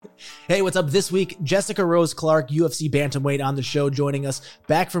Hey, what's up? This week, Jessica Rose Clark, UFC bantamweight, on the show, joining us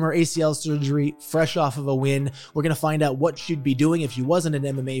back from her ACL surgery, fresh off of a win. We're going to find out what she'd be doing if she wasn't an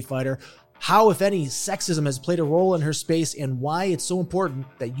MMA fighter, how, if any, sexism has played a role in her space, and why it's so important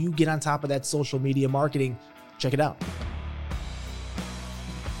that you get on top of that social media marketing. Check it out.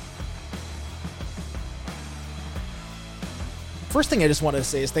 First thing I just wanted to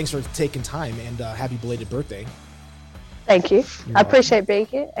say is thanks for taking time, and happy belated birthday. Thank you. I appreciate being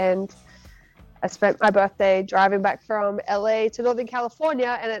here, and I spent my birthday driving back from LA to Northern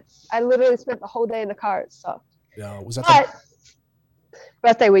California, and I literally spent the whole day in the car. So, was that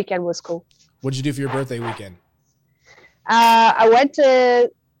birthday weekend was cool. What did you do for your birthday weekend? I went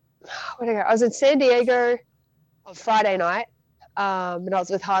to I was in San Diego on Friday night, and I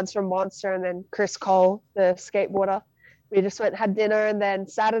was with Hans from Monster, and then Chris Cole, the skateboarder. We just went and had dinner, and then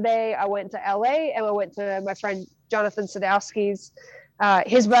Saturday I went to LA, and I went to my friend Jonathan Sadowski's.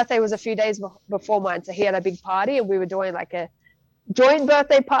 His birthday was a few days before mine, so he had a big party, and we were doing like a joint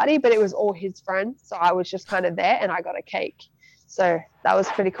birthday party, but it was all his friends, so I was just kind of there, and I got a cake. So that was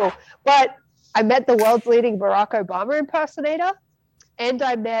pretty cool. But I met the world's leading Barack Obama impersonator, and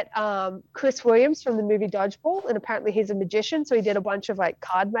I met Chris Williams from the movie Dodgeball, and apparently he's a magician, so he did a bunch of like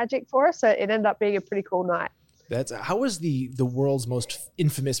card magic for us, so it ended up being a pretty cool night. How was the world's most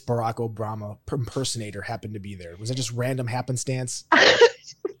infamous Barack Obama impersonator happen to be there? Was it just random happenstance? No,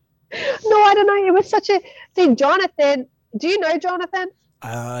 I don't know. It was such a thing. Jonathan, do you know Jonathan?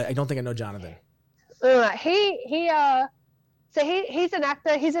 I don't think I know Jonathan. He's an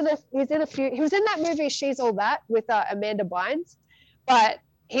actor. He was in that movie She's All That with Amanda Bynes, but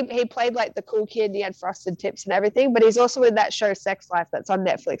he played like the cool kid. He had frosted tips and everything. But he's also in that show Sex Life that's on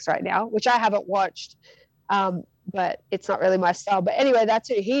Netflix right now, which I haven't watched. But it's not really my style. But anyway, that's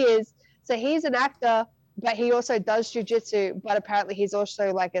who he is. So he's an actor, but he also does jiu-jitsu, but apparently he's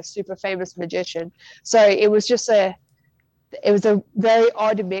also like a super famous magician. So it was a very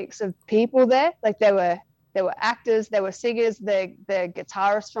odd mix of people there. Like there were actors, there were singers, the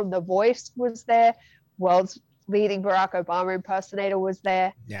guitarist from The Voice was there, world's leading Barack Obama impersonator was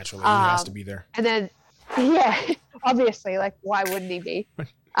there. Naturally, he has to be there. And then, yeah, obviously, like why wouldn't he be?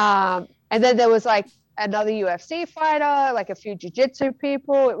 And then there was like another UFC fighter, like a few jiu-jitsu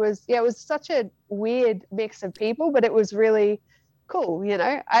people. It was such a weird mix of people, but it was really cool. You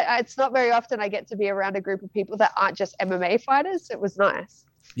know, it's not very often I get to be around a group of people that aren't just MMA fighters. It was nice.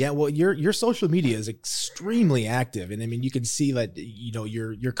 Yeah, well, your social media is extremely active, and I mean, you can see that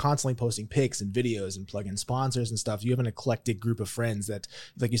you're constantly posting pics and videos and plugging sponsors and stuff. You have an eclectic group of friends that,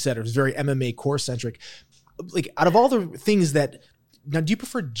 like you said, are very MMA core centric. Like out of all the things that. Now, do you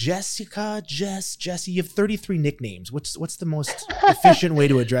prefer Jessica, Jessie? You have 33 nicknames. What's the most efficient way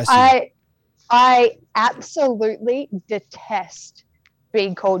to address you? I absolutely detest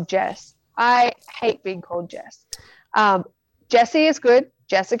being called Jess. I hate being called Jess. Jessie is good.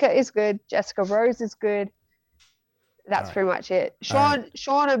 Jessica is good. Jessica Rose is good. That's pretty much it. Sean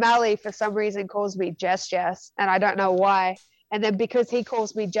O'Malley, for some reason, calls me Jess, and I don't know why. And then because he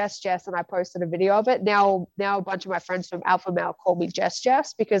calls me Jess, and I posted a video of it, now a bunch of my friends from Alpha Male call me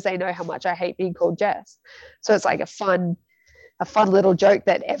Jess because they know how much I hate being called Jess. So it's like a fun little joke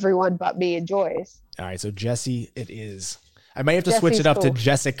that everyone but me enjoys. All right, so Jessie it is. I might have to switch it up to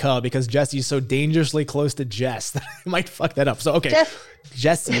Jessica because Jessie's so dangerously close to Jess that I might fuck that up. So okay,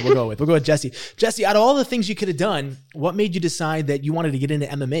 Jessie, we'll go with Jessie. Jessie, out of all the things you could have done, what made you decide that you wanted to get into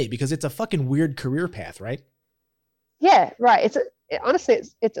MMA? Because it's a fucking weird career path, right? Yeah, right. Honestly,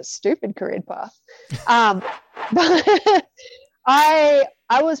 it's a stupid career path. But I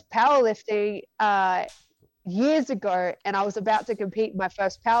was powerlifting years ago, and I was about to compete in my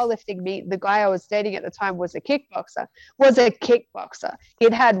first powerlifting meet. The guy I was dating at the time was a kickboxer.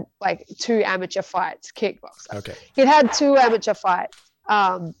 He'd had like 2 amateur fights, kickboxer. Okay. He'd had 2 amateur fights.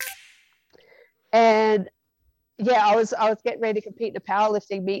 And yeah, I was getting ready to compete in a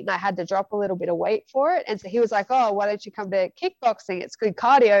powerlifting meet, and I had to drop a little bit of weight for it. And so he was like, "Oh, why don't you come to kickboxing? It's good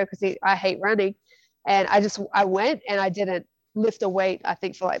cardio," because I hate running. And I went, and I didn't lift a weight, I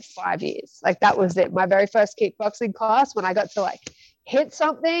think, for like 5 years. Like that was it. My very first kickboxing class, when I got to like hit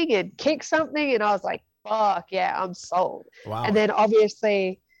something and kick something, and I was like, "Fuck yeah, I'm sold." Wow. And then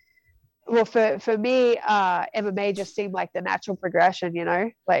obviously, well, for me, MMA just seemed like the natural progression, you know?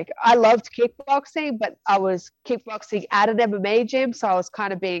 Like, I loved kickboxing, but I was kickboxing at an MMA gym, so I was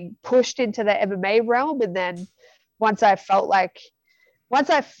kind of being pushed into the MMA realm. And then once I felt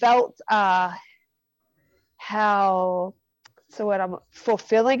how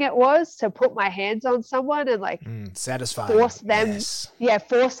fulfilling it was to put my hands on someone and like satisfying, force them, yes.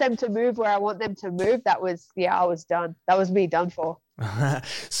 force them to move where I want them to move. That was, I was done. That was me done for.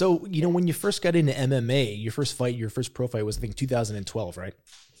 So, when you first got into MMA, your first pro fight was, I think, 2012, right?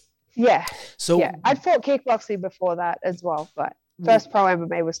 Yeah. So yeah, I'd fought kickboxing before that as well, but first pro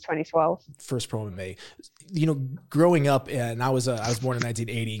MMA was 2012. First pro MMA. Growing up, and I was born in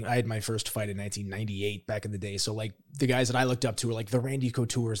 1980. I had my first fight in 1998 back in the day. So like the guys that I looked up to were like the Randy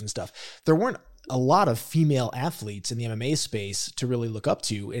Coutures and stuff. There weren't a lot of female athletes in the MMA space to really look up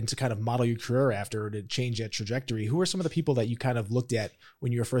to and to kind of model your career after, to change that trajectory. Who are some of the people that you kind of looked at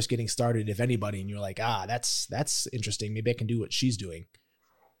when you were first getting started, if anybody, and you're like, that's interesting. Maybe I can do what she's doing.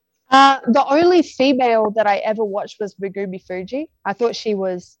 The only female that I ever watched was Megumi Fuji. I thought she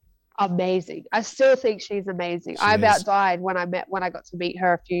was amazing. I still think she's amazing. I about died when I got to meet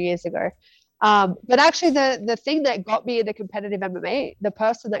her a few years ago. But actually the thing that got me into competitive MMA, the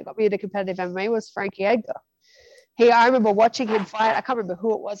person that got me into competitive MMA was Frankie Edgar. I remember watching him fight. I can't remember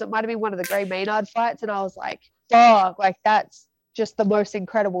who it was. It might have been one of the Gray Maynard fights. And I was like, fuck, like that's just the most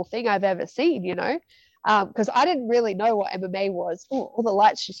incredible thing I've ever seen, because I didn't really know what MMA was. Oh, all the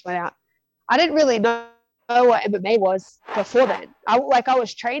lights just went out. I didn't really know what MMA was before then. I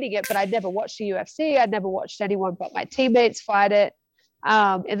was training it, but I'd never watched the UFC. I'd never watched anyone but my teammates fight it.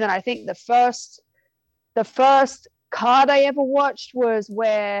 And then I think the first card I ever watched was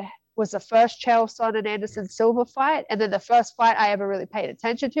the first Chael Sonnen and Anderson Silva fight. And then the first fight I ever really paid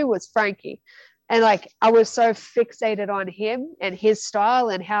attention to was Frankie. And like, I was so fixated on him and his style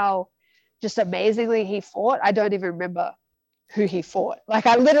and how just amazingly he fought. I don't even remember who he fought. Like,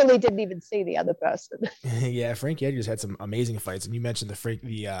 I literally didn't even see the other person. Yeah, Frankie Edgar's had some amazing fights, and you mentioned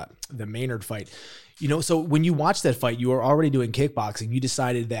the Maynard fight. So when you watched that fight, you were already doing kickboxing. You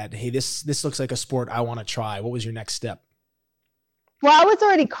decided that, hey, this looks like a sport I want to try. What was your next step? Well, I was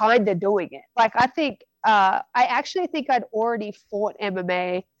already kind of doing it. Like, I actually think I'd already fought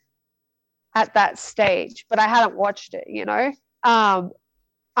MMA at that stage, but I hadn't watched it,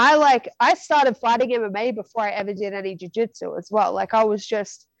 I started fighting MMA before I ever did any jiu-jitsu as well. Like, I was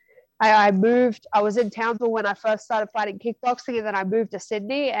just, I moved, I was in Townsville when I first started fighting kickboxing, and then I moved to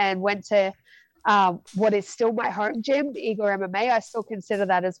Sydney and went to what is still my home gym, Eagle MMA. I still consider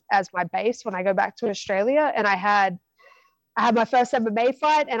that as my base when I go back to Australia. And I had my first MMA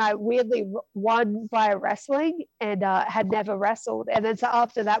fight, and I weirdly won via wrestling, and had never wrestled. And then so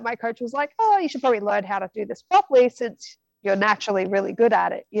after that, my coach was like, oh, you should probably learn how to do this properly since you're naturally really good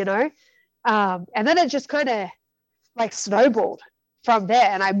at it, and then it just kind of like snowballed from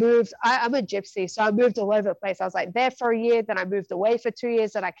there. And I moved, I'm a gypsy, so I moved all over the place. I was like there for a year, then I moved away for 2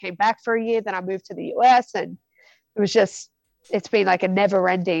 years, then I came back for a year, then I moved to the US, and it's been like a never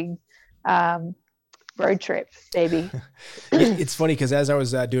ending road trip, baby. It's funny because as I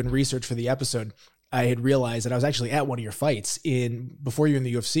was doing research for the episode, I had realized that I was actually at one of your fights before you were in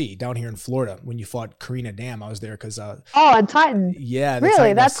the UFC down here in Florida when you fought Karina Dam. I was there because on Titan. Yeah, really,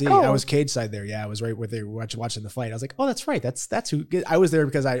 Titan that's FC. cool. I was cage side there. Yeah, I was right where they were watching the fight. I was like, oh, that's right. That's who. I was there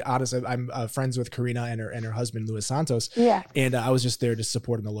because I'm friends with Karina and her husband Luis Santos. Yeah, and I was just there to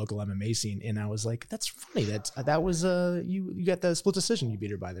support in the local MMA scene. And I was like, that's funny. That was you got the split decision. You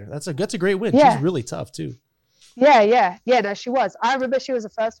beat her by there. That's a great win. Yeah. She's really tough too. Yeah. No, she was. I remember she was the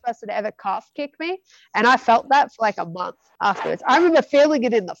first person to ever calf kick me, and I felt that for like a month afterwards. I remember feeling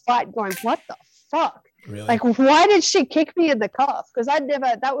it in the fight, going, "What the fuck? Really? Like, why did she kick me in the calf?" Because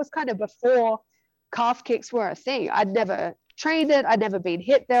that was kind of before calf kicks were a thing. I'd never trained it. I'd never been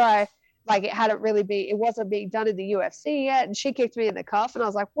hit there. It wasn't being done in the UFC yet, and she kicked me in the calf, and I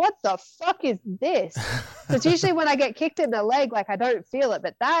was like, what the fuck is this? Because usually when I get kicked in the leg, like, I don't feel it,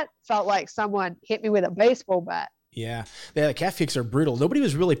 but that felt like someone hit me with a baseball bat. Yeah, the calf kicks are brutal. Nobody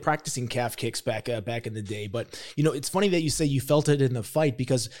was really practicing calf kicks back in the day, but it's funny that you say you felt it in the fight,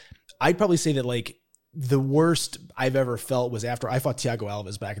 because I'd probably say that like the worst I've ever felt was after I fought Thiago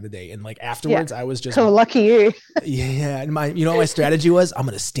Alves back in the day. And like afterwards, I was just, oh, lucky you. Yeah. And my strategy was, I'm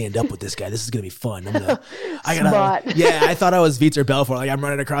going to stand up with this guy. This is going to be fun. I thought I was Vitor Belfort. Like, I'm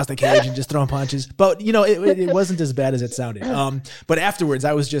running across the cage and just throwing punches, but it wasn't as bad as it sounded. But afterwards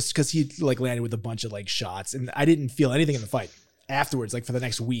I was just, cause he like landed with a bunch of like shots, and I didn't feel anything in the fight. Afterwards, like for the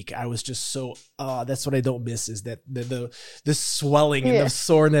next week, I was just so that's what I don't miss, is that the swelling and the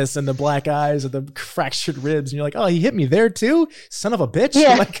soreness and the black eyes and the fractured ribs, and you're like, oh, he hit me there too, son of a bitch.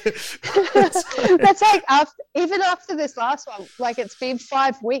 Yeah. Like, that's like even after this last one, like it's been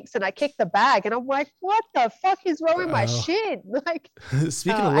 5 weeks and I kicked the bag and I'm like, what the fuck is wrong with my shin? Like,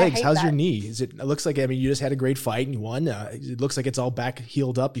 speaking of legs, how's your knee? It looks like, you just had a great fight and you won. It looks like it's all back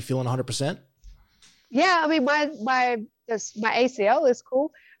healed up. You feeling 100%? Yeah, I mean, because my ACL is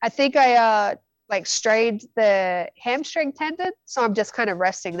cool. I think I like strained the hamstring tendon, so I'm just kind of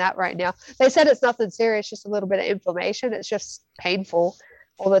resting that right now. They said it's nothing serious, just a little bit of inflammation. It's just painful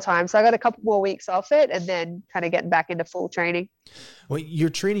all the time. So I got a couple more weeks off it and then kind of getting back into full training. Well, you're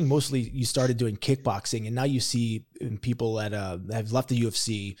training mostly, you started doing kickboxing, and now you see people that have left the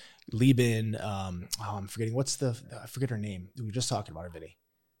UFC, Lieben, I'm forgetting, I forget her name. We were just talking about her, Vinny.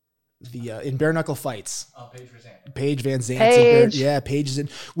 In bare knuckle fights. Oh, Paige Van Zandt. Paige is in.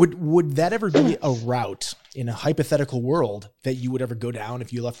 Would that ever be a route in a hypothetical world that you would ever go down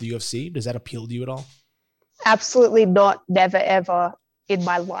if you left the UFC? Does that appeal to you at all? Absolutely not. Never, ever in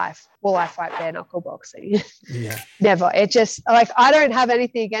my life will I fight bare knuckle boxing. Yeah. Never. It just, like, I don't have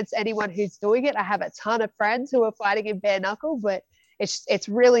anything against anyone who's doing it. I have a ton of friends who are fighting in bare knuckle, but it's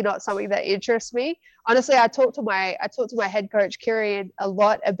really not something that interests me. Honestly, I talked to my head coach Kieran a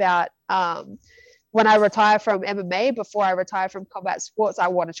lot about when I retire from MMA, before I retire from combat sports, I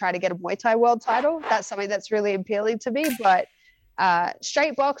want to try to get a Muay Thai world title. That's something that's really appealing to me. But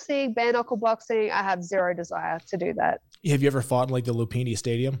straight boxing, bare knuckle boxing, I have zero desire to do that. Have you ever fought in like the Lupini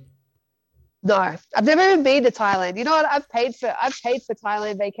Stadium? No, I've never even been to Thailand. You know what? I've paid for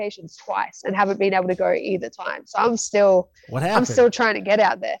Thailand vacations twice and haven't been able to go either time. So I'm still trying to get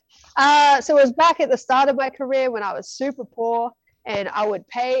out there. So it was back at the start of my career when I was super poor, and I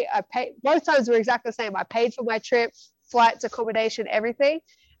paid both times were exactly the same. I paid for my trip, flights, accommodation, everything.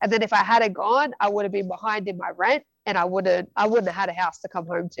 And then if I had gone, I would have been behind in my rent, and I wouldn't have had a house to come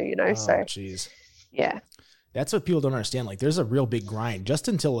home to, you know? Oh, so geez. Yeah. That's what people don't understand. Like, there's a real big grind just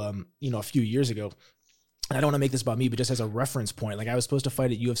until, a few years ago. And I don't want to make this about me, but just as a reference point, like I was supposed to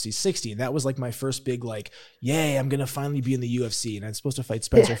fight at UFC 60, and that was like my first big, like, yay, I'm going to finally be in the UFC. And I'm supposed to fight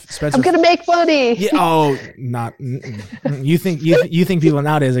Spencer. I'm going to make money. Yeah. Oh, not, you think people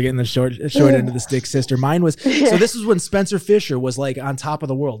nowadays are getting the short end of the stick, sister. Mine was, so this is when Spencer Fisher was like on top of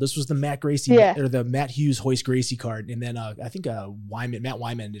the world. This was the Matt Gracie or the Matt Hughes Hoist Gracie card. And then I think Matt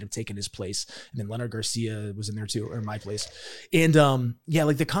Wyman ended up taking his place. And then Leonard Garcia was in there too, or my place. And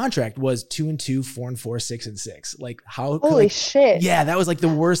like the contract was 2-2, 4-4, 6-6. Like how holy shit. Yeah, that was like the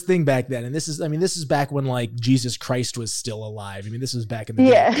worst thing back then. And this is back when like Jesus Christ was still alive. I mean, this was back in the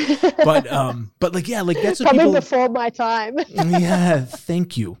day. But that's what probably before my time. Yeah,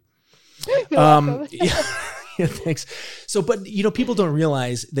 thank you. Yeah, thanks. So, but people don't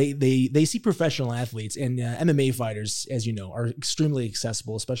realize they see professional athletes and MMA fighters, as you know, are extremely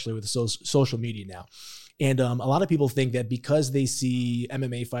accessible, especially with social media now. And a lot of people think that because they see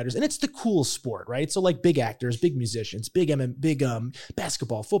MMA fighters, and it's the cool sport, right? So like big actors, big musicians, big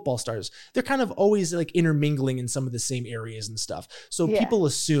basketball, football stars, they're kind of always like intermingling in some of the same areas and stuff. So people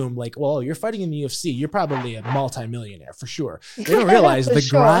assume like, well, you're fighting in the UFC, you're probably a multimillionaire for sure. They don't realize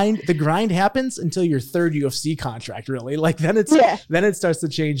the grind happens until your third UFC contract, really. Like then it starts to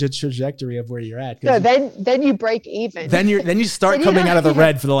change the trajectory of where you're at. No, then you break even. Then you start coming out of the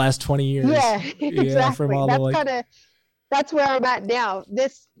red for the last 20 years. Yeah, exactly. That's where I'm at now.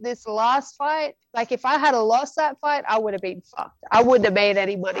 This last fight, like if I had lost that fight, I would have been fucked. I wouldn't have made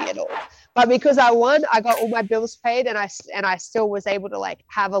any money at all. But because I won, I got all my bills paid, and I still was able to like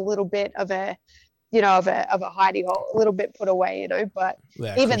have a little bit of a hidey hole, a little bit put away, But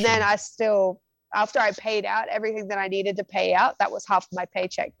even then, I still, after I paid out everything that I needed to pay out, that was half of my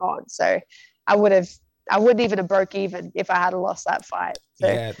paycheck gone. So I wouldn't even have broke even if I had lost that fight. So.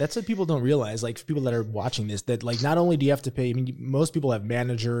 Yeah, that's what people don't realize. Like people that are watching this, that like not only do you have to pay, I mean, most people have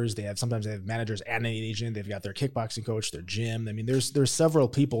managers. Sometimes they have managers and an agent. They've got their kickboxing coach, their gym. I mean, there's several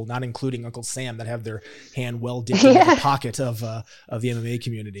people, not including Uncle Sam, that have their hand well dipped into the pocket of the MMA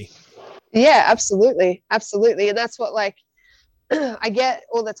community. Yeah, absolutely, absolutely, and that's what like I get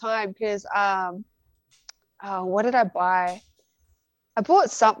all the time because what did I buy? I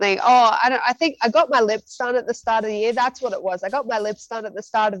bought something. I think I got my lips done at the start of the year. That's what it was. I got my lips done at the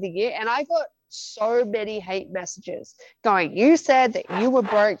start of the year, and I got so many hate messages going, you said that you were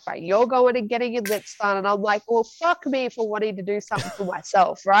broke, but you're going and getting your lips done. And I'm like, well, fuck me for wanting to do something for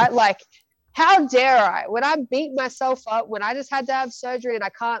myself, right? Like, how dare I? When I beat myself up, when I just had to have surgery and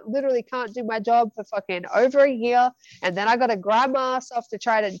I literally can't do my job for fucking over a year, and then I got to grind my ass off to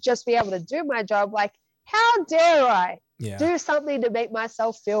try to just be able to do my job, like, how dare I do something to make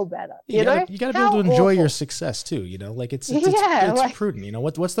myself feel better? You know, you got to be able to enjoy your success too. Like it's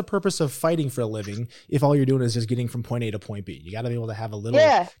prudent. What's the purpose of fighting for a living if all you're doing is just getting from point A to point B? You got to be able to have a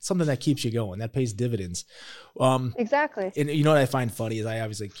little something that keeps you going, that pays dividends. Exactly. And you know what I find funny is I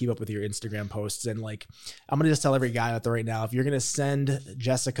obviously keep up with your Instagram posts, and like I'm gonna just tell every guy out there right now, if you're gonna send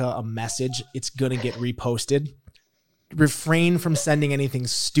Jessica a message, it's gonna get reposted. refrain from sending anything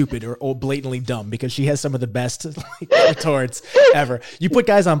stupid or blatantly dumb, because she has some of the best retorts ever. You put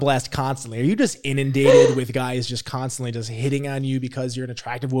guys on blast constantly. Are you just inundated with guys just constantly just hitting on you because you're an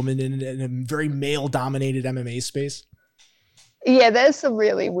attractive woman in a very male dominated MMA space? Yeah, there's some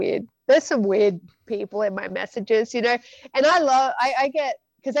weird people in my messages, and I get,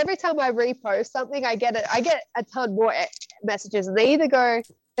 because every time I repost something, I get a ton more messages, and they go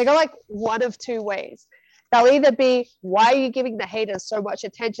like one of two ways. They'll either be, why are you giving the haters so much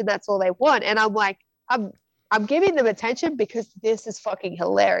attention? That's all they want. And I'm like, I'm giving them attention because this is fucking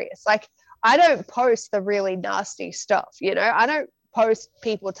hilarious. Like, I don't post the really nasty stuff, I don't post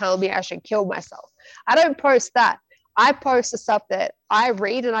people telling me I should kill myself. I don't post that. I post the stuff that I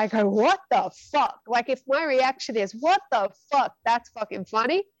read and I go, what the fuck? Like, if my reaction is, what the fuck? That's fucking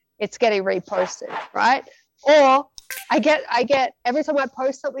funny. It's getting reposted, right? Or I get every time I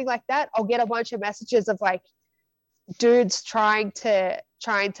post something like that, I'll get a bunch of messages of like dudes trying to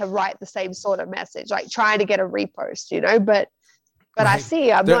write the same sort of message, like trying to get a repost, but right. I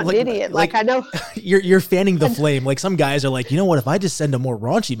see I'm not an idiot. Like I know you're fanning the flame. Like, some guys are like, you know what? If I just send a more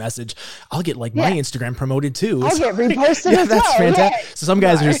raunchy message, I'll get like my Instagram promoted too. I'll get reposted as that's well. fantastic. Yeah. So some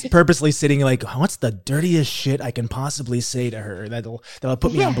guys are just purposely sitting like, what's the dirtiest shit I can possibly say to her that'll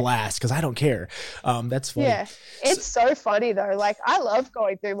put me on blast, because I don't care. That's funny. Yeah, it's so funny though. Like, I love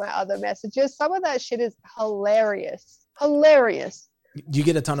going through my other messages. Some of that shit is hilarious. Hilarious. Do you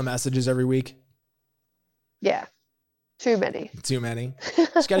get a ton of messages every week? Yeah. Too many.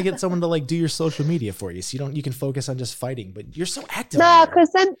 Just got to get someone to like do your social media for you, so you can focus on just fighting. But you're so active. No,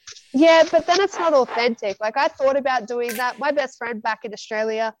 because then it's not authentic. Like, I thought about doing that. My best friend back in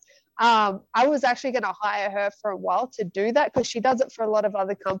Australia, I was actually going to hire her for a while to do that, because she does it for a lot of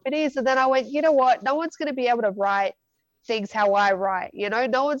other companies. And then I went, you know what? No one's going to be able to write things how I write.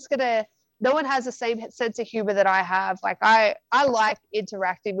 No one has the same sense of humor that I have. Like, I like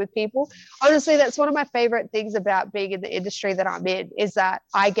interacting with people. Honestly, that's one of my favorite things about being in the industry that I'm in, is that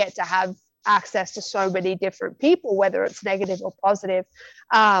I get to have access to so many different people, whether it's negative or positive.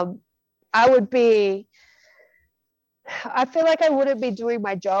 I feel like I wouldn't be doing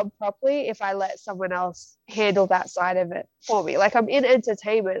my job properly if I let someone else handle that side of it for me. Like, I'm in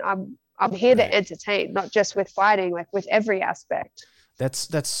entertainment. I'm here to entertain, not just with fighting, like with every aspect.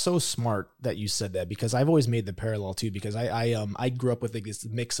 That's so smart that you said that, because I've always made the parallel too, because I grew up with like this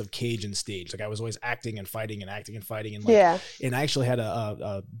mix of cage and stage. Like, I was always acting and fighting and acting and fighting, and and I actually had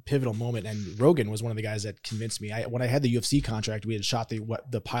a pivotal moment, and Rogan was one of the guys that convinced me. When I had the UFC contract, we had shot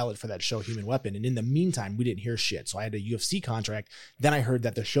the pilot for that show, Human Weapon, and in the meantime we didn't hear shit. So I had a UFC contract. Then I heard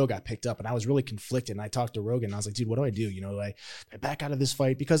that the show got picked up, and I was really conflicted. And I talked to Rogan, and I was like, dude, what do I do? Do I back out of this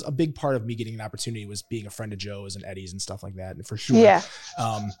fight? Because a big part of me getting an opportunity was being a friend of Joe's and Eddie's and stuff like that, and for sure. Yeah.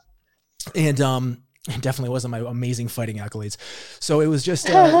 It definitely wasn't my amazing fighting accolades. So it was just,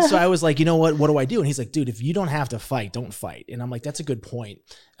 so I was like, you know what do I do? And he's like, dude, if you don't have to fight, don't fight. And I'm like, that's a good point.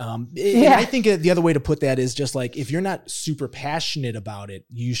 And I think the other way to put that is just like, if you're not super passionate about it,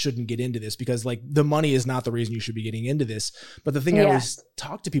 you shouldn't get into this, because like the money is not the reason you should be getting into this. But the thing I always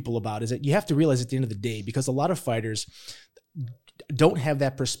talk to people about is that you have to realize at the end of the day, because a lot of fighters don't have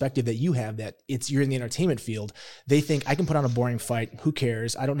that perspective that you have, that you're in the entertainment field. They think, I can put on a boring fight. Who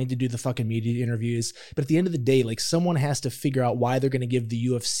cares? I don't need to do the fucking media interviews. But at the end of the day, like, someone has to figure out why they're going to give the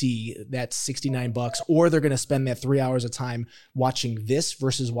UFC that $69, or they're going to spend that 3 hours of time watching this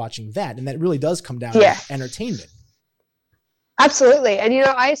versus watching that. And that really does come down to entertainment. Absolutely. And,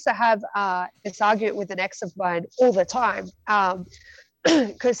 I used to have this argument with an ex of mine all the time,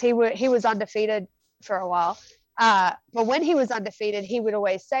 because he was undefeated for a while. But when he was undefeated, he would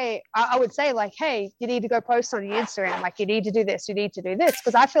always say, I would say like, hey, you need to go post on your Instagram. Like, you need to do this, you need to do this.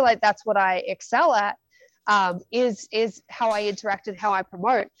 Because I feel like that's what I excel at, is how I interact and how I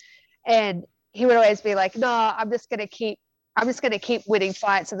promote. And he would always be like, no, I'm just going to keep winning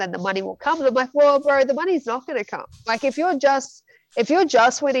fights, and then the money will come. And I'm like, well, bro, the money's not going to come. Like, if you're just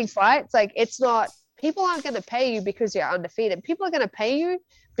winning fights, like, people aren't going to pay you because you're undefeated. People are going to pay you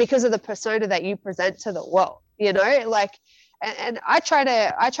because of the persona that you present to the world, like, and I try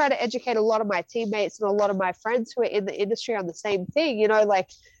to educate a lot of my teammates and a lot of my friends who are in the industry on the same thing, like,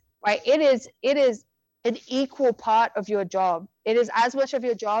 right. It is an equal part of your job. It is as much of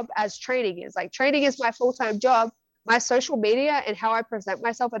your job as training is. Like, training is my full-time job. My social media and how I present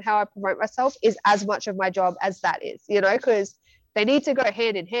myself and how I promote myself is as much of my job as that is, because they need to go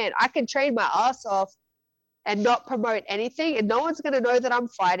hand in hand. I can train my ass off and not promote anything, and no one's going to know that I'm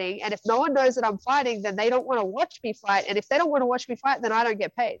fighting. And if no one knows that I'm fighting, then they don't want to watch me fight. And if they don't want to watch me fight, then I don't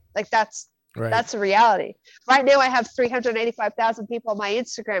get paid. Like, that's the reality. Right now, I have 385,000 people on my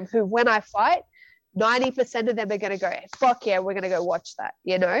Instagram who, when I fight, 90% of them are going to go, fuck yeah, we're going to go watch that,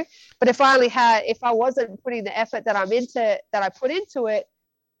 you know? But if I wasn't putting the effort that I put into it,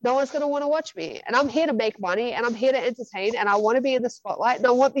 no one's going to want to watch me. And I'm here to make money, and I'm here to entertain, and I want to be in the spotlight, and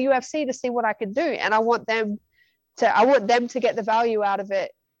I want the UFC to see what I can do. And I want them to get the value out of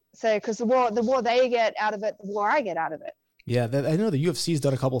it. So, because the more they get out of it, the more I get out of it. Yeah, I know the UFC's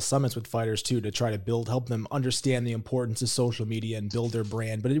done a couple summits with fighters too to try to help them understand the importance of social media and build their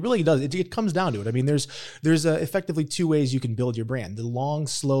brand. But it really does. It comes down to it. I mean, there's effectively two ways you can build your brand. The long,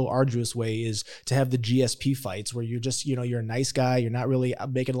 slow, arduous way is to have the GSP fights where you're just, you're a nice guy. You're not really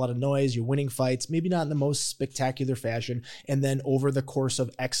making a lot of noise. You're winning fights, maybe not in the most spectacular fashion. And then over the course of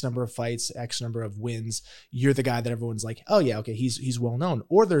X number of fights, X number of wins, you're the guy that everyone's like, oh yeah, okay, he's well known.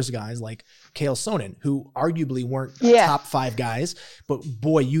 Or there's guys like Chael Sonnen who arguably weren't top 5 guys, but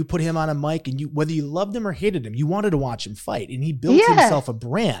boy, you put him on a mic and whether you loved him or hated him, you wanted to watch him fight, and he built himself a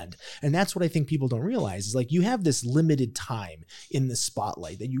brand. And that's what I think people don't realize is like, you have this limited time in the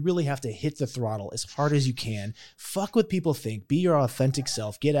spotlight that you really have to hit the throttle as hard as you can. Fuck what people think, be your authentic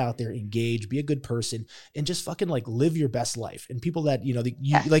self, get out there, engage, be a good person, and just fucking like live your best life. And people that,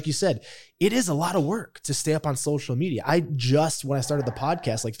 like you said, it is a lot of work to stay up on social media. When I started the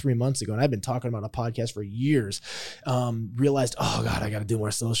podcast like 3 months ago, and I've been talking about a podcast for years, realized, oh God, I got to do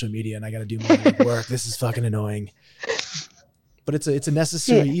more social media and I got to do more work. This is fucking annoying, but it's a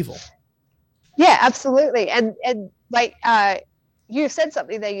necessary evil. Yeah, absolutely. And like, you said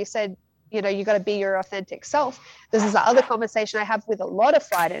something there. You said, you got to be your authentic self. This is the other conversation I have with a lot of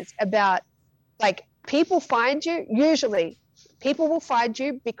fighters about, like, usually people will find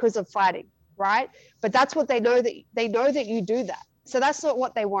you because of fighting, right? But that's what they know that you do that. So that's not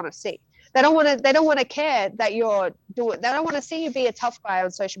what they want to see. They don't want to care that you're doing. They don't want to see you be a tough guy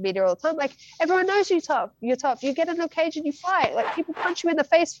on social media all the time. Like, everyone knows you're tough. You're tough. You get in an cage and you fight. Like, people punch you in the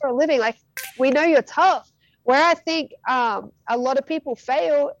face for a living. Like, we know you're tough. Where I think a lot of people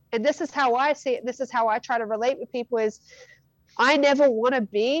fail, and this is how I see it, this is how I try to relate with people, is I never want to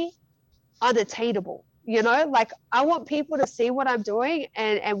be unattainable. Like, I want people to see what I'm doing,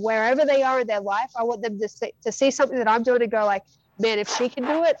 and wherever they are in their life, I want them to see something that I'm doing and go like, man, if she can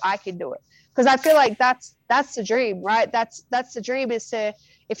do it, I can do it. Because I feel like that's the dream, right? That's the dream, is to,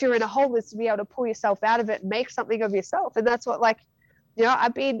 if you're in a hole, is to be able to pull yourself out of it and make something of yourself. And that's what, like,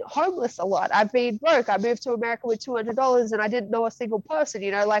 I've been homeless a lot. I've been broke. I moved to America with $200 and I didn't know a single person.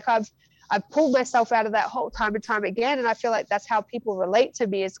 Like, I've pulled myself out of that hole time and time again. And I feel like that's how people relate to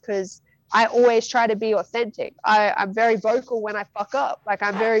me, is because I always try to be authentic. I'm very vocal when I fuck up. Like,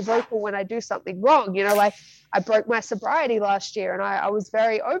 I'm very vocal when I do something wrong. Like, I broke my sobriety last year, and I was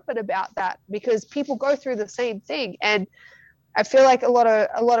very open about that, because people go through the same thing. And I feel like a lot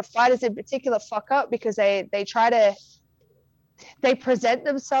of fighters in particular fuck up because they present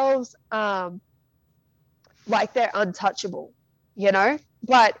themselves like they're untouchable,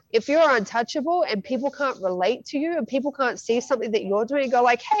 But if you're untouchable and people can't relate to you, and people can't see something that you're doing and go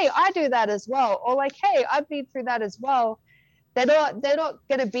like, hey, I do that as well, or like, hey, I've been through that as well, they're not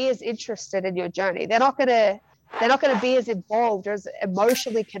going to be as interested in your journey. They're not going to be as involved or as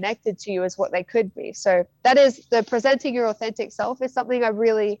emotionally connected to you as what they could be. So that is, the presenting your authentic self is something I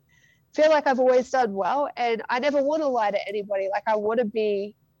really feel like I've always done well. And I never want to lie to anybody. Like, I want to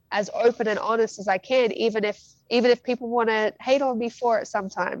be as open and honest as I can, even if people want to hate on me for it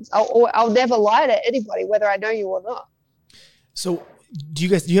sometimes. I'll never lie to anybody, whether I know you or not. So do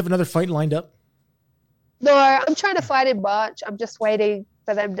you have another fight lined up? No, I'm trying to fight in March. I'm just waiting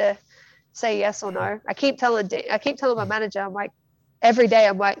for them to say yes or no. I keep telling my manager, I'm like, every day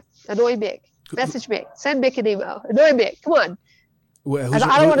I'm like, annoy Mick, message Mick, send Mick an email, annoy Mick, come on.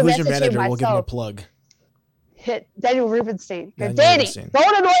 Who's your manager? We'll give him a plug. Hit Daniel Rubenstein. Danny,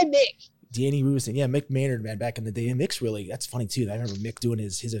 don't annoy Mick. Danny Rubenstein. Yeah, Mick Maynard, man, back in the day. And Mick's really, that's funny too. I remember Mick doing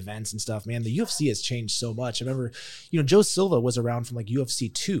his events and stuff, man. The UFC has changed so much. I remember, Joe Silva was around from like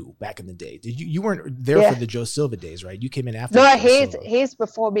UFC 2 back in the day. You weren't there for the Joe Silva days, right? You came in after. No, he's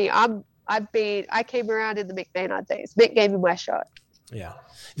before me. I came around in the Mick Maynard days. Mick gave me my shot. Yeah.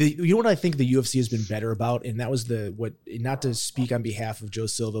 You know what I think the UFC has been better about? And that was not to speak on behalf of Joe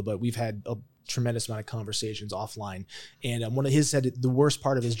Silva, but we've had a tremendous amount of conversations offline. And one of his said the worst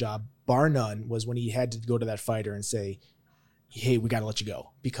part of his job, bar none, was when he had to go to that fighter and say, hey, we got to let you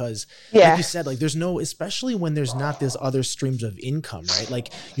go. Because like you said, like there's no, especially when there's not this other streams of income, right? Like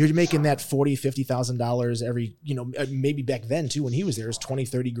you're making that $40,000, $50,000 every, maybe back then too, when he was there, it was 20,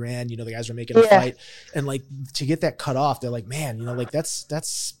 30 grand, the guys were making a fight, and like to get that cut off, they're like, man, like that's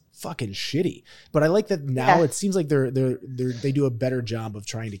fucking shitty. But I like that now. It seems like they do a better job of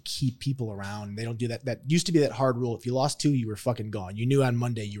trying to keep people around. They don't do that. That used to be that hard rule. If you lost 2, you were fucking gone. You knew on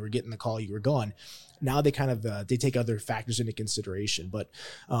Monday you were getting the call, you were gone. Now they kind of they take other factors into consideration. But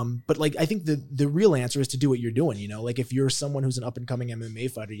like I think the real answer is to do what you're doing. You know, like if you're someone who's an up and coming MMA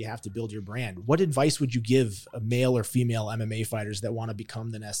fighter, you have to build your brand. What advice would you give a male or female MMA fighters that want to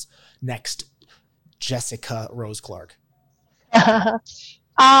become the next Jessica Rose Clark?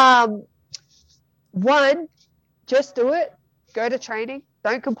 One, just do it. Go to training.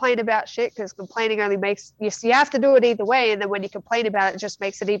 Don't complain about shit, because complaining only makes you have to do it either way. And then when you complain about it, it just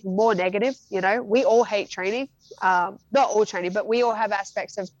makes it even more negative. You know, we all hate training. Not all training, but we all have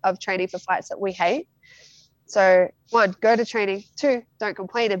aspects of training for fights that we hate. So 1, go to training. 2, don't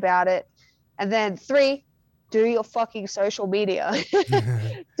complain about it. And then 3, do your fucking social media.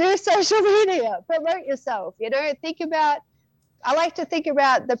 Do social media. Promote yourself. You know, I like to think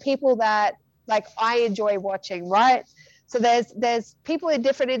about the people that like I enjoy watching, right? So there's people in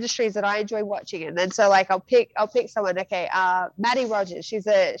different industries that I enjoy watching, and then so like I'll pick someone. Okay, Maddie Rogers. She's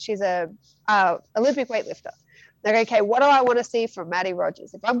a Olympic weightlifter. Like, okay, what do I want to see from Maddie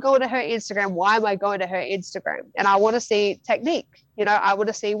Rogers? If I'm going to her Instagram, why am I going to her Instagram? And I want to see technique. You know, I want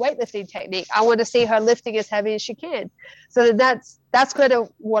to see weightlifting technique. I want to see her lifting as heavy as she can. So then that's kind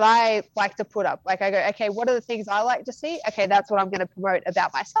of what I like to put up. Like I go, okay, what are the things I like to see? Okay, that's what I'm going to promote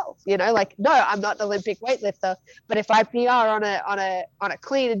about myself. You know, like, no, I'm not an Olympic weightlifter, but if I PR on a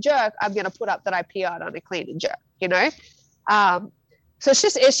clean and jerk, I'm going to put up that I PR'd on a clean and jerk. You know. So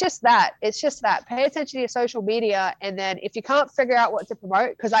it's just that. Pay attention to your social media. And then if you can't figure out what to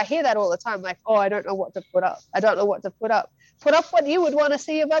promote, because I hear that all the time, like, oh, I don't know what to put up. Put up what you would want to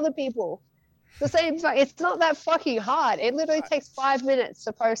see of other people. The same, it's not that fucking hard. It literally takes 5 minutes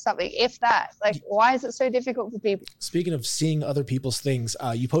to post something, if that. Like, why is it so difficult for people? Speaking of seeing other people's things,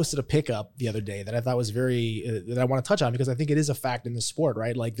 you posted a pickup the other day that I thought was very, that I want to touch on, because I think it is a fact in the sport,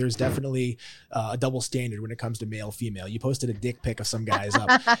 right? Like there's definitely a double standard when it comes to male, female. You posted a dick pic of some guys up.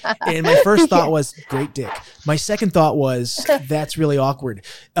 And my first thought was, great dick. My second thought was, that's really awkward.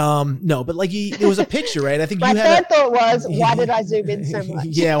 No, but like it was a picture, right? I think my third thought was, why did I zoom in so much?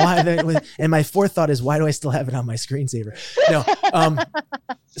 Yeah, and my fourth thought is, why do I still have it on my screensaver? No.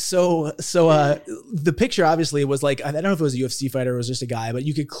 So the picture obviously was like, I don't know if it was a UFC fighter or it was just a guy, but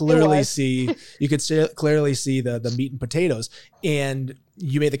you could clearly see the meat and potatoes. And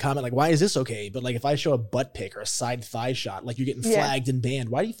you made the comment like, why is this okay? But like, if I show a butt pic or a side thigh shot, like you're getting flagged and banned.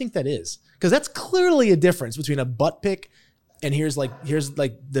 Why do you think that is? Because that's clearly a difference between a butt pic and here's like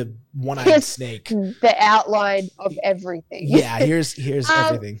the one-eyed snake. The outline of everything. Yeah, here's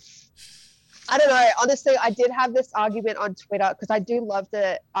everything. I don't know. Honestly, I did have this argument on Twitter, because I do love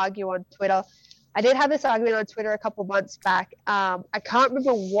to argue on Twitter. I did have this argument on Twitter a couple months back. I can't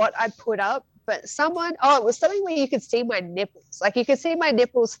remember what I put up, but it was something where you could see my nipples. Like you could see my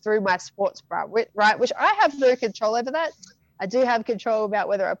nipples through my sports bra, right? Which I have no control over that. I do have control about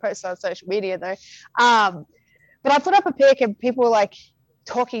whether I post on social media though. But I put up a pic and people were like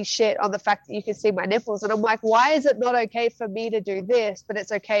talking shit on the fact that you can see my nipples. And I'm like, why is it not okay for me to do this, but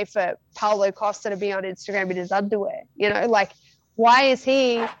it's okay for Paulo Costa to be on Instagram in his underwear? You know, like, why is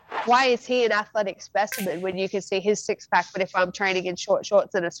he an athletic specimen when you can see his six pack, but if I'm training in short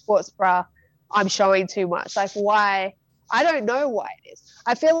shorts and a sports bra, I'm showing too much? Like, why? I don't know why it is.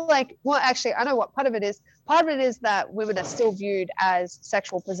 I feel like, well, actually, I know what part of it is. Part of it is that women are still viewed as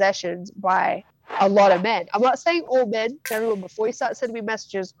sexual possessions by a lot of men. I'm not saying all men. Everyone, before you start sending me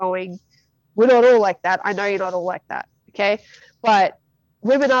messages going, we're not all like that. I know you're not all like that. Okay. But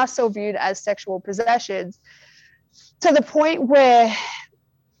women are still viewed as sexual possessions, to the point where,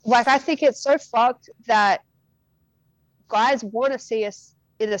 like, I think it's so fucked that guys want to see us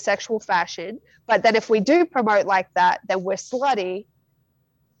in a sexual fashion, but then if we do promote like that, then we're slutty.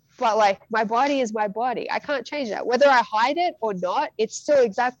 But like, my body is my body. I can't change that. Whether I hide it or not, it's still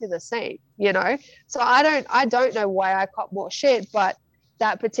exactly the same, you know? So I don't know why I caught more shit, but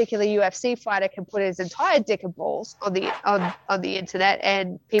that particular UFC fighter can put his entire dick and balls on the internet,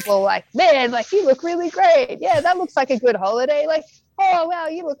 and people are like, man, like, you look really great. Yeah, that looks like a good holiday. Like, oh, wow,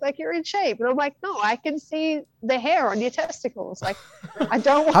 you look like you're in shape. And I'm like, no, I can see the hair on your testicles. Like, I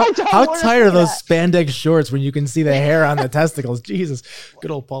don't How tight are those spandex shorts when you can see the hair on the testicles? Jesus, good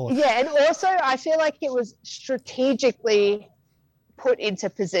old Paula. Yeah, and also I feel like it was strategically put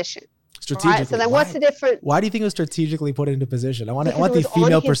into position. Strategically. Right? So then what's the difference? Why do you think it was strategically put into position? I want the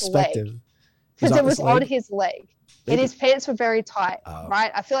female perspective. Because it was on his leg. And his pants were very tight,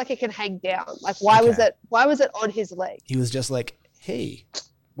 right? I feel like it can hang down. Like, why was it on his leg? He was just like, hey,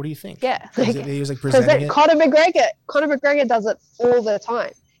 what do you think? Yeah. He was like presenting it. Conor McGregor does it all the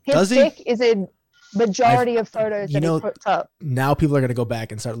time. His Does he? dick is in majority of photos that he puts up. Now people are going to go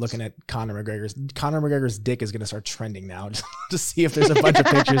back and start looking at Conor McGregor's dick is going to start trending now just to see if there's a bunch of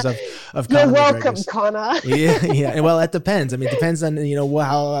pictures of You're Conor welcome, McGregor's. Connor. Yeah. Well, that depends. I mean, it depends on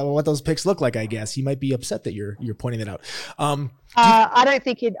what those pics look like. I guess he might be upset that you're pointing it out. I don't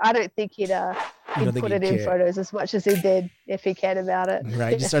think he'd put it in care. photos as much as he did if he cared about it.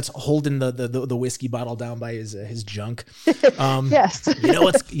 Right, just starts holding the whiskey bottle down by his junk. Yes.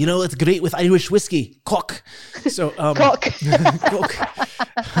 You know what's great with Irish whiskey? Cock. So Cock. Cock.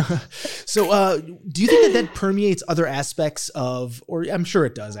 So do you think that permeates other aspects of, or I'm sure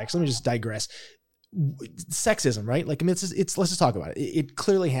it does actually. Let me just digress. Sexism, right? Like, I mean, it's let's just talk about it. It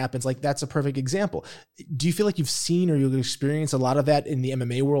clearly happens. Like, that's a perfect example. Do you feel like you've seen or you've experienced a lot of that in the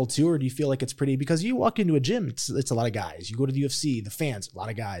MMA world too, or do you feel like it's pretty, because you walk into a gym, it's a lot of guys. You go to the UFC, the fans, a lot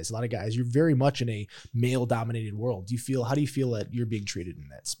of guys. You're very much in a male dominated world. How do you feel that you're being treated in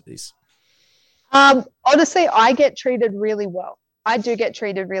that space? Honestly, I get treated really well. I do get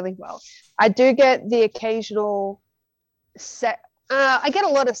treated really well. I do get the occasional I get a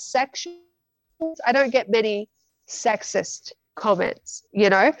lot of sexual. I don't get many sexist comments,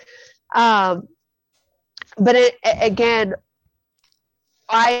 but again,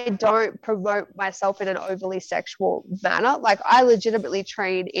 I don't promote myself in an overly sexual manner. Like, I legitimately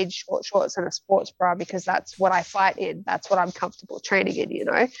train in short shorts and a sports bra because that's what I fight in. That's what I'm comfortable training in.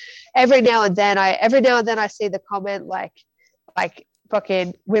 Every now and then I see the comment like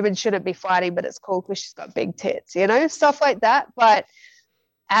fucking women shouldn't be fighting, but it's cool because she's got big tits, stuff like that. But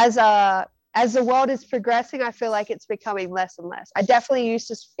as the world is progressing, I feel like it's becoming less and less. I definitely used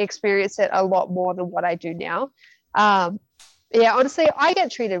to experience it a lot more than what I do now. Honestly, I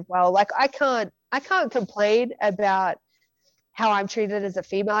get treated well. Like, I can't complain about how I'm treated as a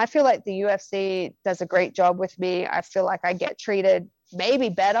female. I feel like the UFC does a great job with me. I feel like I get treated maybe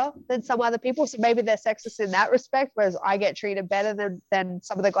better than some other people. So maybe they're sexist in that respect, whereas I get treated better than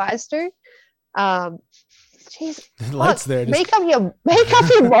some of the guys do. Jeez, lights there. Make up your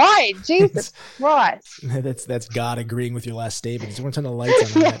mind. Jesus Christ. That's God agreeing with your last statement. You want to turn the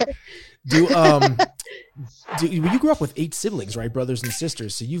lights on that. You grew up with 8 siblings, right? Brothers and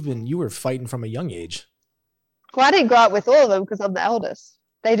sisters. So you were fighting from a young age. Well, I didn't grow up with all of them because I'm the eldest.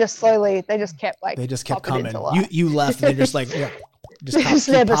 They just kept coming. You left and they're just like, yeah, just keep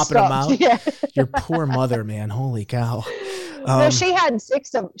popping stopped. Them out. Yeah. Your poor mother, man. Holy cow. She had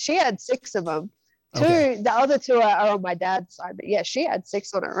 6 of them. The other 2 are on my dad's side, but yeah, she had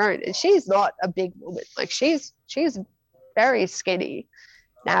 6 on her own, and she's not a big woman. Like, she's very skinny,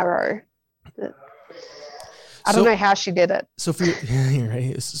 narrow. I don't know how she did it. So for your,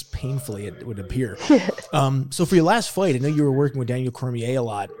 right, this is painfully, it would appear. So for your last fight, I know you were working with Daniel Cormier a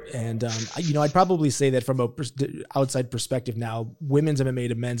lot, and I'd probably say that from a outside perspective now, women's MMA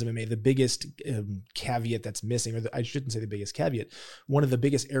to men's MMA, the biggest caveat that's missing, or I shouldn't say the biggest caveat, one of the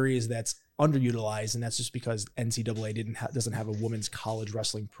biggest areas that's underutilized, and that's just because NCAA doesn't have a women's college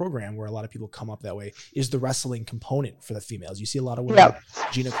wrestling program where a lot of people come up that way, is the wrestling component for the females. You see a lot of women,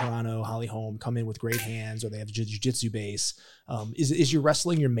 Gina Carano, Holly Holm, come in with great hands, or they have a jiu-jitsu base. Is your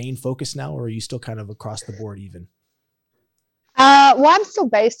wrestling your main focus now, or are you still kind of across the board even? Well, I'm still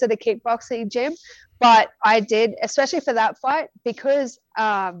based at a kickboxing gym, but I did, especially for that fight, because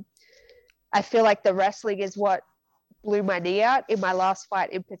I feel like the wrestling is what blew my knee out in my last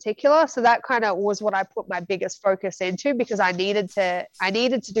fight in particular. So that kind of was what I put my biggest focus into, because I needed to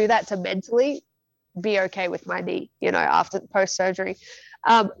do that to mentally be okay with my knee, after post surgery.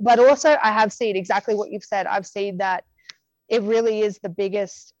 But also I have seen exactly what you've said. I've seen that it really is the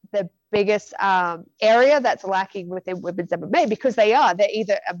biggest area that's lacking within women's MMA, because they're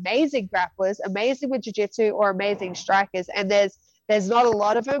either amazing grapplers, amazing with jiu-jitsu, or amazing strikers. And there's not a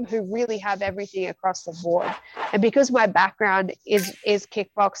lot of them who really have everything across the board. And because my background is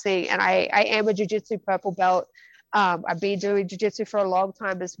kickboxing, and I am a jiu-jitsu purple belt, I've been doing jiu-jitsu for a long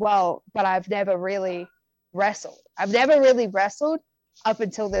time as well, but I've never really wrestled. Up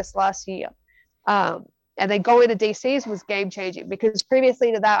until this last year. And then going to DCs was game changing, because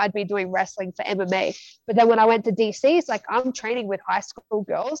previously to that, I'd been doing wrestling for MMA. But then when I went to DCs, like, I'm training with high school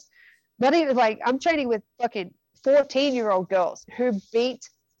girls, not even I'm training with fucking 14-year-old girls who beat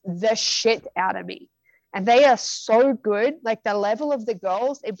the shit out of me. And they are so good. Like, the level of the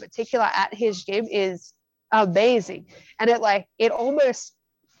girls in particular at his gym is amazing. And it almost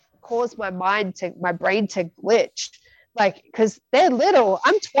caused my brain to glitch. Like, because they're little,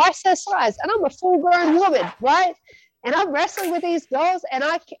 I'm twice their size, and I'm a full-grown woman, right? And I'm wrestling with these girls, and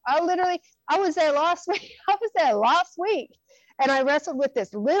I was there last week, and I wrestled with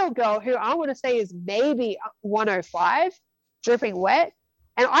this little girl who I want to say is maybe 105, dripping wet,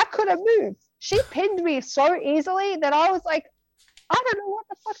 and I couldn't move. She pinned me so easily that I was like, I don't know what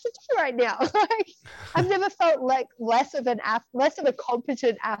the fuck to do right now. Like, I've never felt like less of a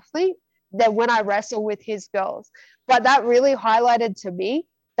competent athlete than when I wrestle with his girls. But that really highlighted to me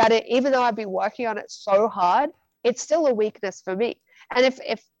that even though I've been working on it so hard, it's still a weakness for me. And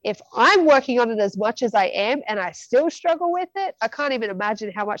if I'm working on it as much as I am and I still struggle with it, I can't even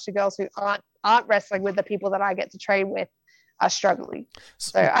imagine how much the girls who aren't wrestling with the people that I get to train with are struggling.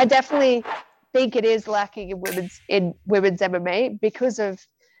 So I definitely think it is lacking in women's MMA because of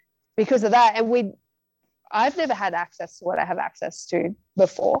that. And I've never had access to what I have access to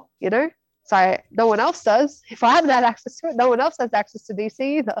before, So no one else does. If I haven't had access to it, no one else has access to DC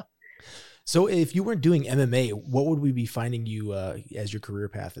either. So if you weren't doing MMA, what would we be finding you as your career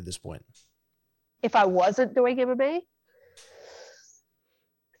path at this point? If I wasn't doing MMA?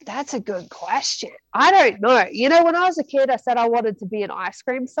 That's a good question. I don't know. When I was a kid, I said I wanted to be an ice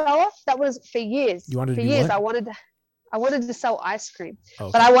cream seller. That was for years. You wanted to be what? I wanted to sell ice cream. Okay.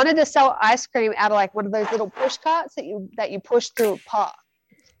 But I wanted to sell ice cream out of like one of those little push carts that you push through a park.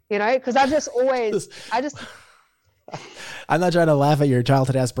 Because I'm not trying to laugh at your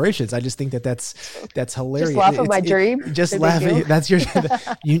childhood aspirations. I just think that's hilarious. Just laugh at my dream. Just laugh at that's your.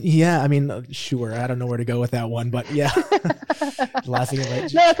 Yeah, I mean, sure. I don't know where to go with that one, but yeah, laughing at my.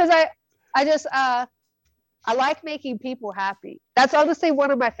 No, because I like making people happy. That's honestly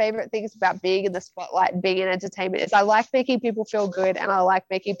one of my favorite things about being in the spotlight and being in entertainment is I like making people feel good and I like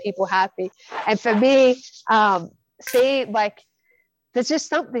making people happy. And for me, seeing like. There's just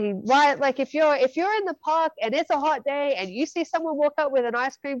something, right? Like if you're in the park and it's a hot day and you see someone walk up with an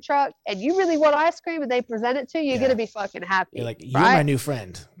ice cream truck and you really want ice cream and they present it to you, you're going to be fucking happy. You're like, you're my new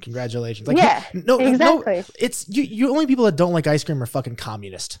friend. Congratulations. Like, yeah, no, exactly. No, it's you only people that don't like ice cream are fucking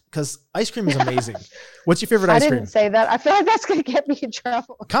communist because ice cream is amazing. What's your favorite ice cream? I didn't say that. I feel like that's going to get me in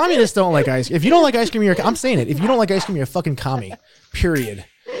trouble. Communists don't like ice cream. If you don't like ice cream, I'm saying it. If you don't like ice cream, you're a fucking commie. Period.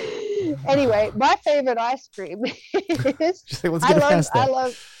 Anyway, my favorite ice cream is I don't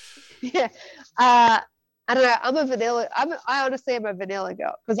know. I'm a vanilla. I honestly am a vanilla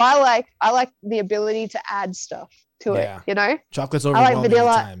girl because I like the ability to add stuff to it. Chocolate's overwhelming I like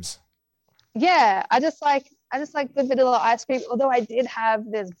vanilla at times. Yeah, I just like the vanilla ice cream. Although I did have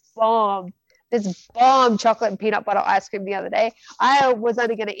this bomb chocolate and peanut butter ice cream the other day. I was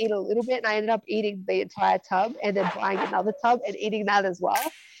only going to eat a little bit and I ended up eating the entire tub and then buying another tub and eating that as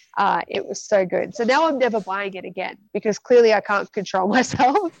well. It was so good. So now I'm never buying it again because clearly I can't control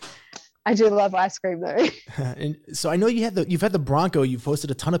myself. I do love ice cream though. And so I know you've had the Bronco. You've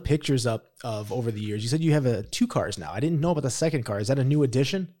posted a ton of pictures up of over the years. You said you have 2 cars now. I didn't know about the second car. Is that a new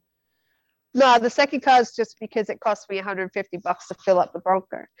addition? No, the second car is just because it cost me $150 to fill up the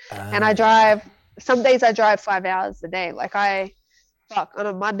Bronco. And some days I drive 5 hours a day. Like on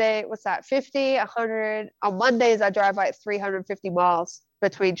a Monday, what's that? 50, 100. On Mondays, I drive like 350 miles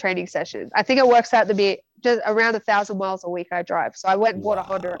between training sessions. I think it works out to be just around 1,000 miles a week I drive. So I went and bought a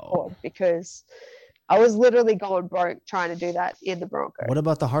Honda Accord because I was literally going broke trying to do that in the Bronco. What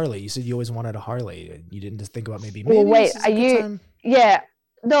about the Harley? You said you always wanted a Harley. You didn't just think about maybe wait, are you? Yeah.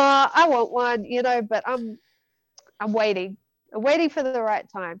 No, I want one, but I'm waiting. I'm waiting for the right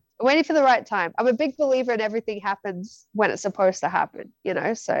time. I'm a big believer in everything happens when it's supposed to happen,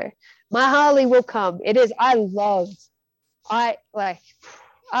 so my Harley will come. It is. I love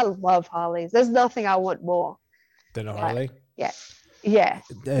Harleys. There's nothing I want more than a Harley. Yeah.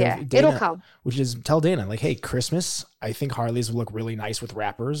 Dana, it'll come. Which is tell Dana, like, hey, Christmas, I think Harleys will look really nice with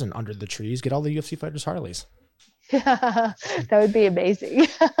wrappers and under the trees. Get all the UFC fighters Harleys. That would be amazing.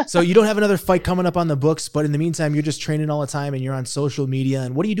 So you don't have another fight coming up on the books, but in the meantime, you're just training all the time and you're on social media.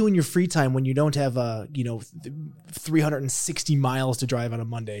 And what do you do in your free time when you don't have 360 miles to drive on a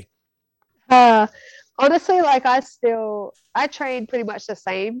Monday? Honestly, like I train pretty much the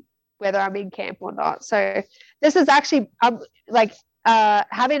same whether I'm in camp or not. So this is actually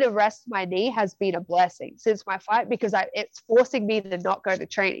having to rest my knee has been a blessing since my fight because it's forcing me to not go to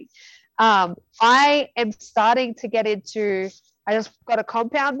training. I am starting to get into, I just got a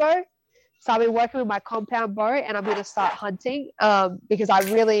compound bow. So I've been working with my compound bow and I'm going to start hunting because I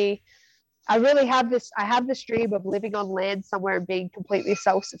have this dream of living on land somewhere and being completely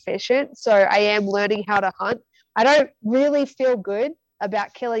self-sufficient. So I am learning how to hunt. I don't really feel good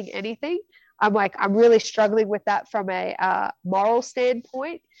about killing anything. I'm really struggling with that from a moral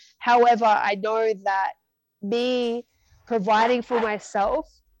standpoint. However, I know that me providing for myself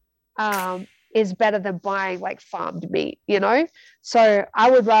is better than buying like farmed meat, So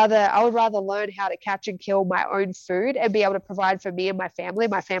I would rather learn how to catch and kill my own food and be able to provide for me and my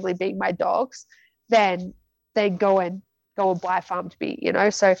family being my dogs, than go and go and buy a farm to be, you know?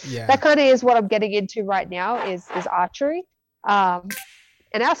 So Yeah. that kind of is what I'm getting into right now is archery.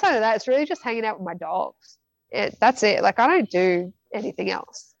 And outside of that, it's really just hanging out with my dogs. That's it. Like I don't do anything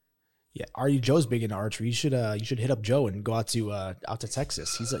else. Yeah, Joe's big into archery. You should hit up Joe and go out to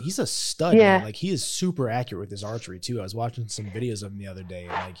Texas. He's a stud, man. Like he is super accurate with his archery too. I was watching some videos of him the other day,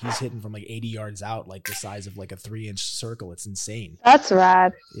 and like he's hitting from like 80 yards out, like the size of like a 3-inch circle. It's insane. That's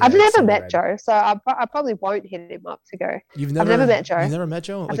rad. Yeah, I've never so met rad. Joe, so I probably won't hit him up to go. I've never met Joe. You've never met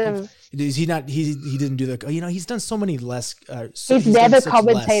Joe? Like, is he not? He didn't do the. You know, he's done so many less. He's never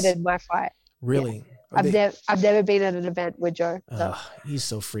commentated my fight. Really. Yeah. I've never been at an event with Joe. So. He's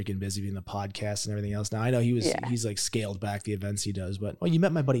so freaking busy being the podcast and everything else. Now I know he's like scaled back the events he does, but you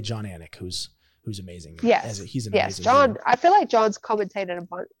met my buddy John Anik, who's amazing. Yes, he's an yes. amazing John, dude. I feel like John's commentated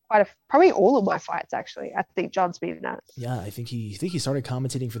probably all of my fights. Actually, I think John's been in that. Yeah, I think he started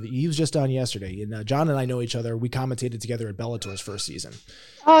commentating he was just on yesterday, and John and I know each other. We commentated together at Bellator's first season.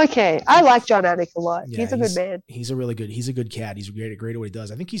 Oh, okay, I like John Anik a lot. Yeah, he's a good man. He's a good cat. He's great at what he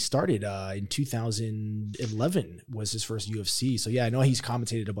does. I think he started in 2011 was his first UFC. So yeah, I know he's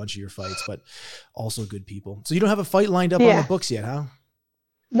commentated a bunch of your fights, but also good people. So you don't have a fight lined up on the books yet, huh?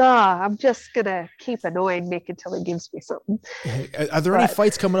 Nah, I'm just gonna keep annoying Nick until he gives me something. Are there any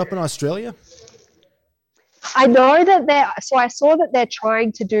fights coming up in Australia? I know that I saw that they're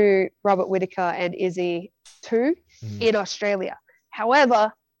trying to do Robert Whittaker and Izzy too in Australia.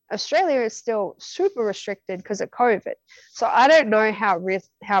 However, Australia is still super restricted because of COVID. So I don't know how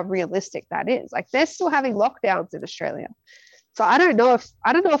realistic that is. Like they're still having lockdowns in Australia. So I don't know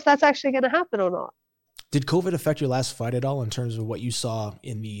if that's actually going to happen or not. Did COVID affect your last fight at all in terms of what you saw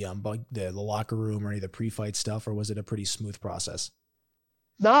in the locker room or any of the pre-fight stuff, or was it a pretty smooth process?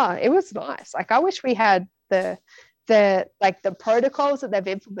 No, it was nice. Like I wish we had the protocols that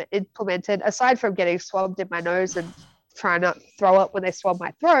they've implemented, aside from getting swabbed in my nose and trying not to throw up when they swab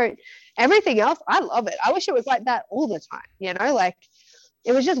my throat. Everything else, I love it. I wish it was like that all the time. You know, like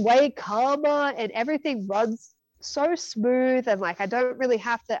it was just way calmer and everything runs so smooth, and like I don't really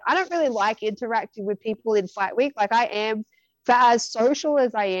like interacting with people in fight week. Like I am, for as social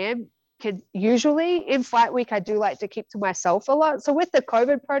as I am, usually in fight week I do like to keep to myself a lot. So with the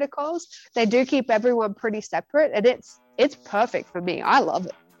COVID protocols, they do keep everyone pretty separate, and it's perfect for me. I love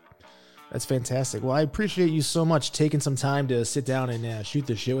it. That's fantastic. Well, I appreciate you so much taking some time to sit down and shoot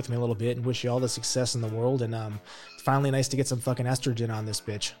the shit with me a little bit, and wish you all the success in the world. And finally nice to get some fucking estrogen on this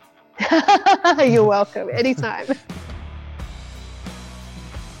bitch. You're welcome. Anytime.